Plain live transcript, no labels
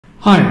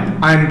Hi,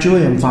 I'm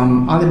Julian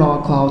from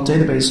Alibaba Cloud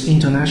Database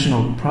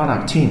International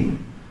Product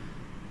Team.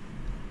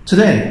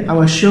 Today, I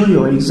will show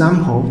you an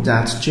example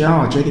that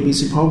Java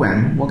JDBC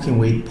program working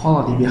with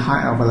PolarDB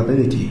high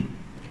availability.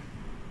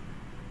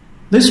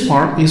 This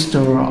part is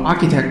the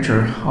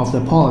architecture of the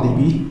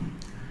PolarDB.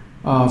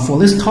 For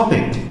this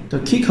topic,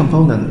 the key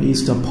component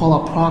is the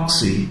Polar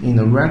proxy in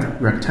the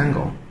red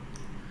rectangle.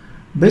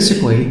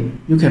 Basically,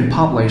 you can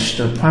publish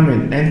the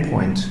primary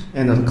endpoint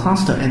and the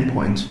cluster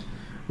endpoint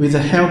with the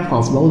help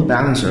of load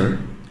balancer.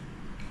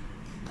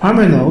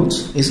 Primary node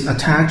is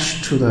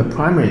attached to the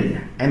primary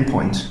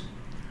endpoint,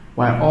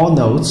 while all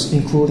nodes,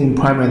 including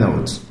primary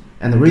nodes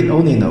and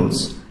read-only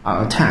nodes,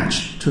 are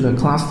attached to the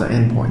cluster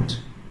endpoint.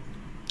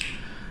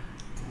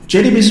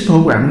 JDBC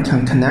program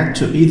can connect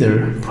to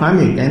either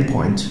primary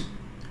endpoint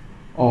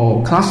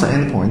or cluster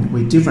endpoint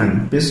with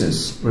different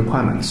business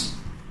requirements.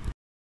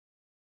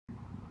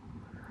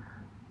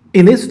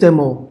 In this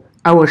demo,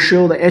 I will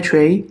show the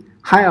HA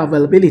high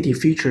availability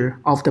feature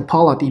of the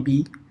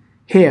PolarDB.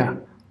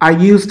 Here, I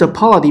use the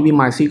PolarDB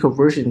MySQL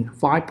version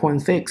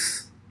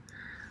 5.6.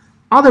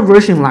 Other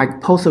versions like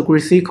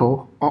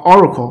PostgreSQL or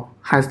Oracle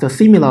has the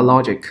similar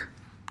logic.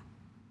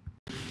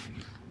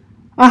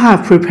 I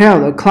have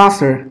prepared a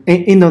cluster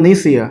in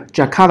Indonesia,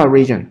 Jakarta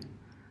region.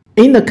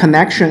 In the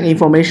connection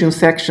information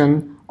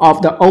section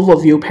of the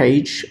overview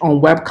page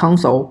on Web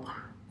Console,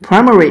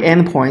 primary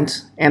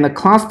endpoint and the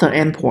cluster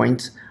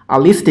endpoint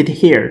are listed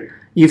here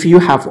if you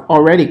have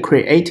already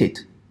created.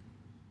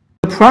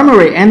 The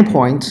primary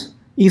endpoint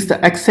is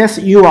the access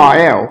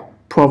URL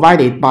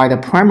provided by the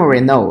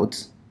primary node.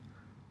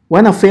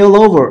 When a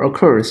failover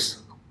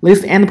occurs,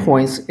 this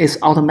endpoint is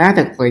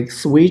automatically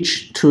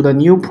switched to the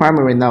new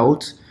primary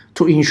node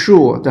to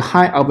ensure the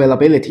high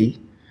availability,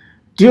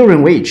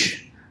 during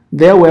which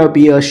there will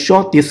be a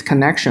short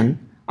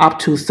disconnection up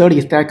to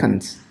 30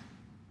 seconds.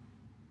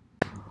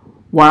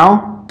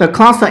 While the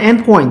cluster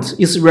endpoint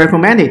is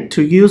recommended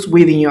to use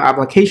within your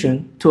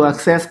application to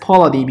access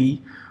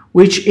PolarDB,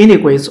 which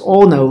integrates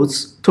all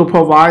nodes to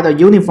provide a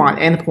unified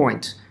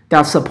endpoint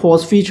that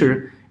supports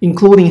features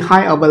including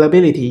high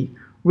availability,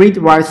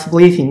 read-write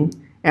splitting,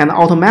 and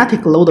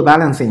automatic load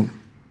balancing.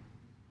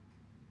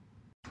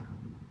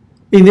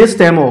 In this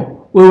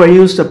demo, we will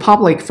use the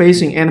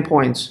public-facing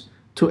endpoint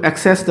to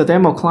access the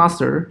demo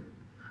cluster,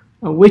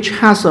 which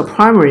has a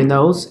primary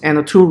node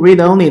and two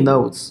read-only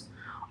nodes.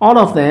 All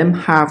of them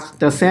have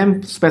the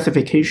same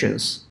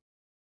specifications.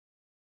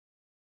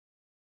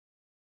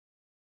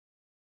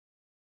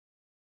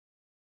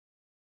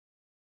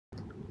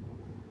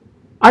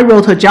 I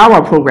wrote a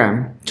Java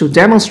program to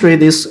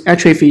demonstrate this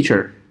HA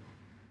feature.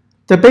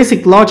 The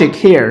basic logic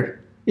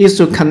here is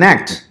to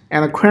connect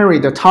and query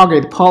the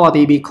target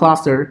PolarDB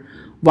cluster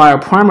via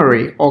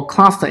primary or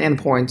cluster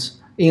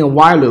endpoints in a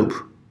while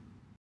loop.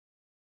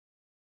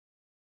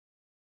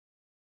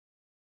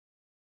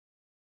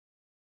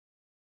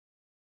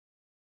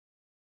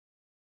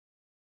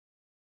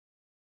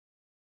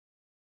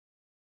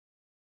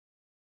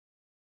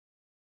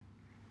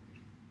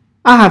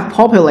 I have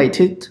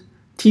populated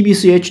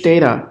TBCH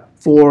data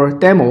for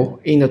demo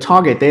in the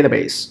target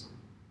database.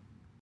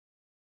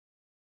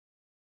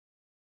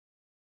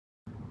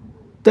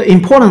 The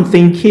important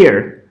thing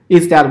here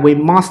is that we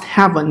must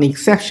have an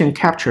exception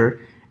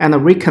capture and a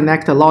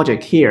reconnect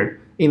logic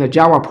here in the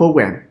Java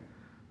program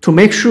to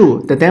make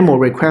sure the demo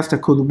request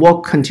could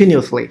work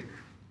continuously.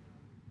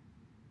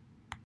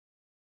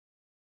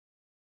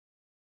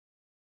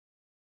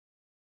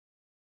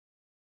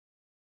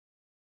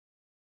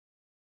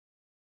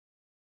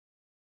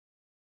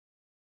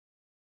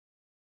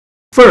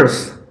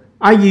 First,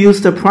 I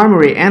use the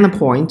primary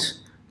endpoint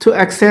to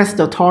access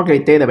the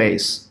target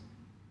database.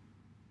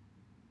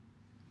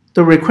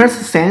 The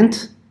request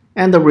sent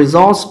and the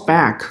results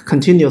back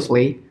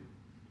continuously,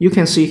 you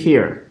can see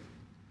here.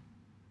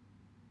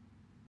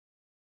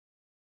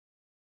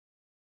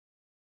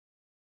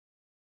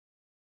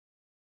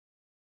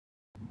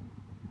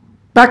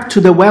 Back to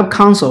the Web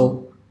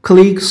Console,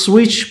 click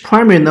Switch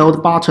Primary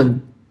Node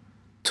button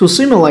to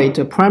simulate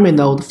the primary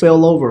node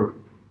failover.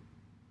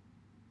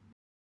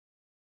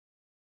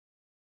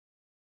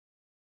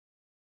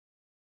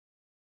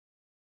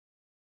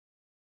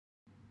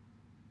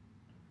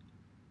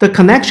 The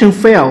connection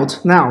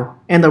failed now,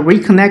 and the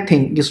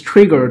reconnecting is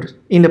triggered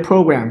in the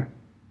program.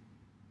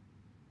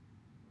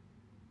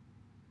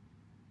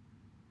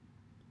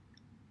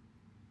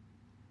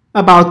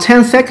 About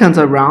 10 seconds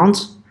around,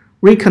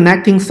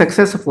 reconnecting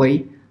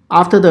successfully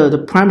after the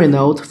primary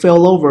node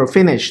failover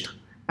finished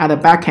at the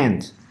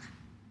backend.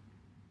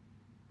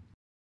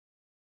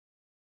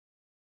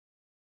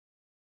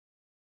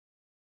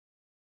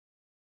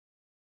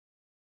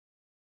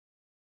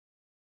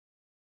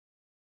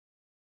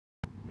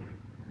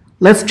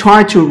 Let's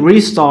try to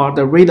restart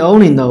the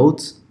read-only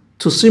nodes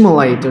to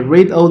simulate the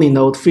read-only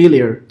node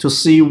failure to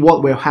see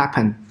what will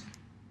happen.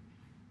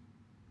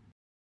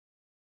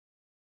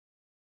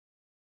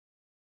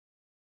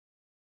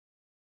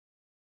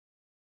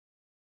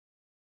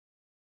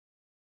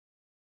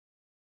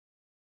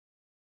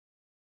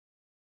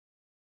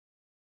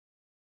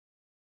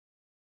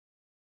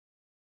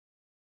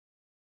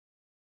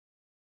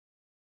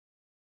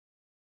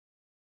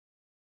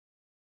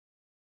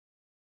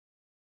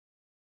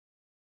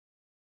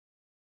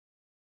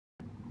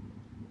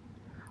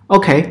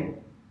 Okay,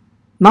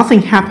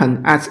 nothing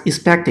happened as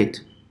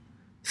expected.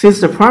 Since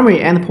the primary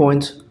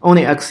endpoint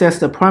only accessed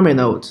the primary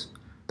node,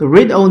 the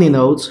read-only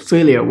node's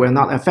failure were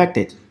not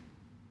affected.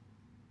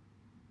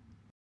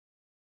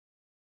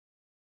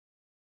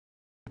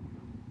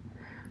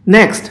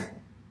 Next,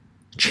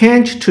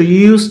 change to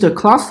use the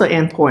cluster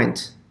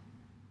endpoint.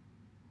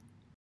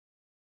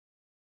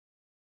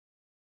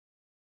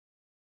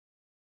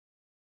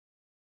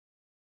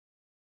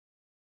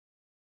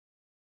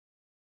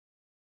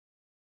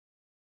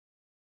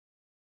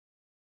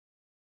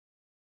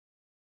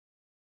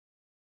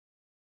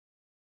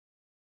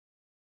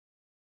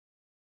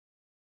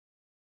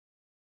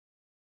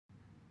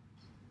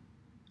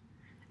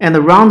 And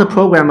run the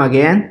program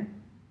again.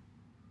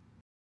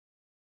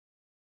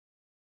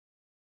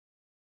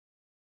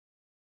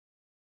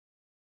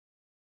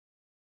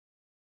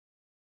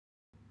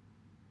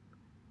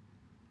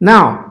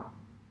 Now,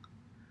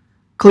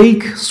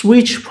 click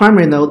Switch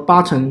Primary Node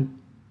button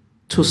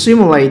to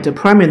simulate the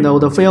primary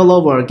node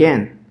failover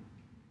again.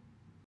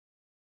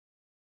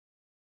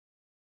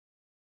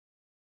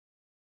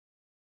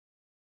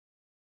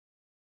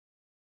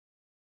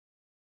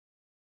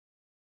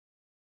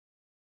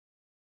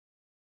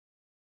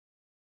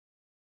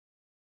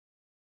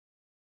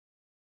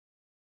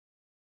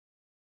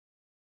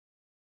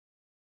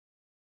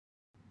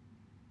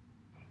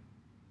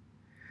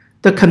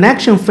 The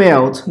connection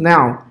failed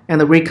now,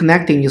 and the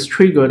reconnecting is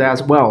triggered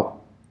as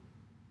well.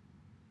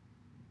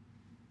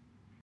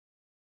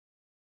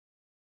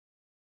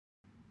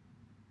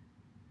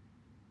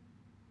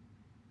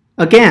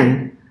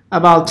 Again,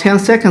 about 10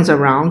 seconds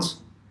around,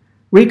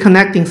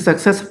 reconnecting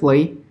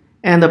successfully,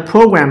 and the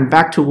program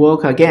back to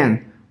work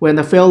again when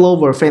the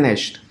failover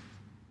finished.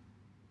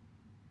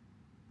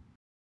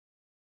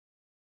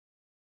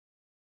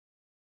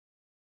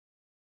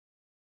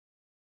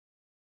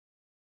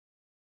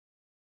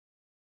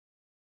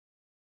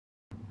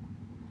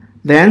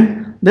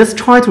 Then, let's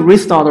try to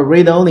restart the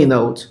read-only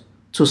node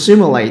to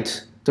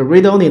simulate the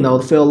read-only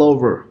node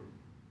failover.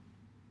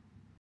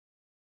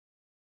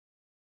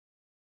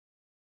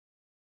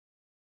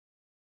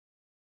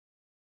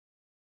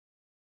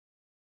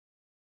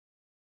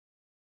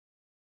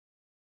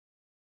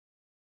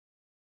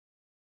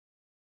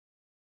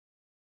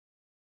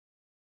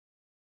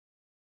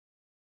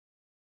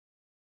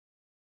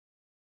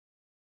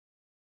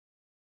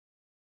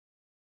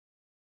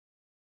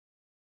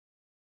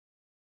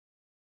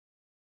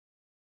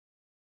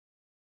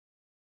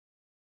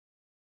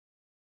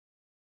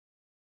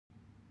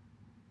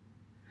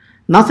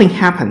 Nothing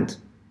happened.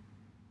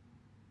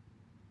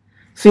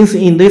 Since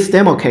in this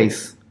demo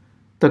case,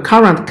 the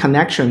current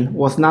connection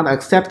was not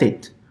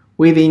accepted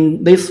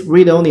within this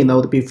read-only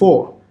node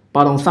before,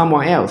 but on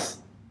someone else.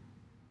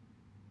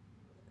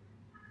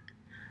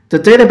 The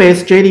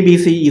database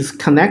JDBC is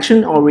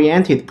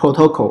connection-oriented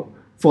protocol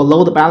for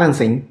load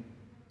balancing.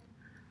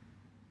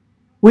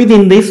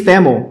 Within this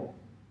demo,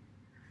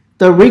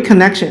 the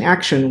reconnection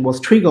action was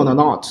triggered or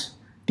not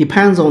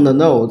depends on the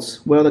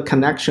nodes where the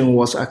connection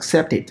was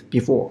accepted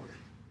before.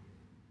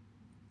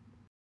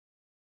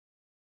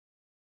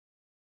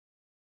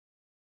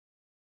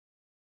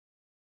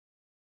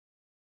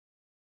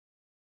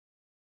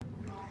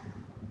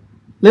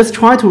 Let's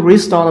try to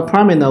restart the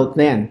primary node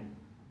then.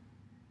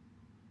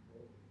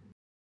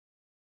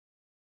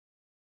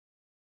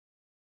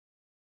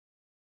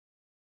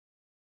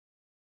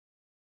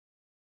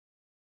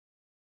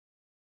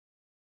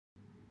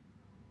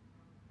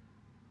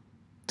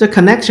 The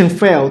connection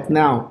failed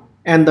now,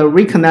 and the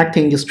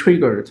reconnecting is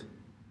triggered.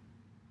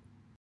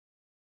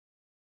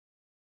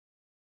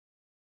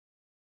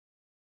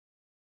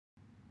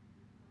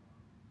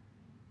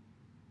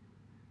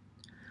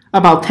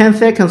 About 10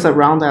 seconds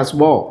around as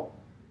well.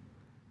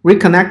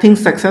 Reconnecting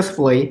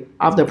successfully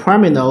after the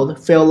primary node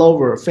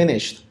failover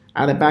finished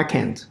at the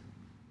backend.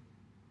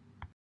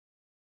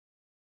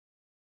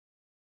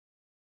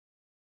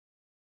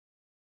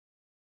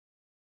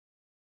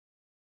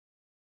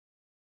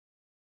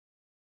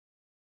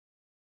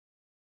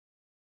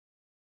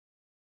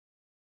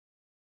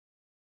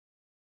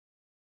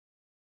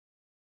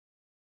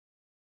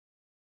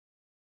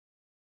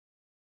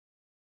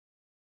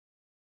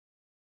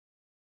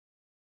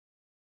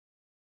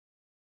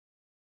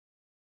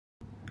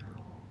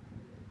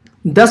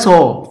 That's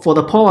all for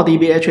the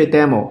PolarDB HA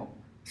demo.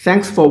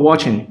 Thanks for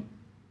watching.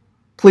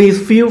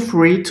 Please feel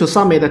free to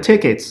submit the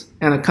tickets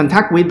and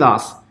contact with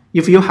us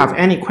if you have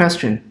any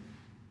question.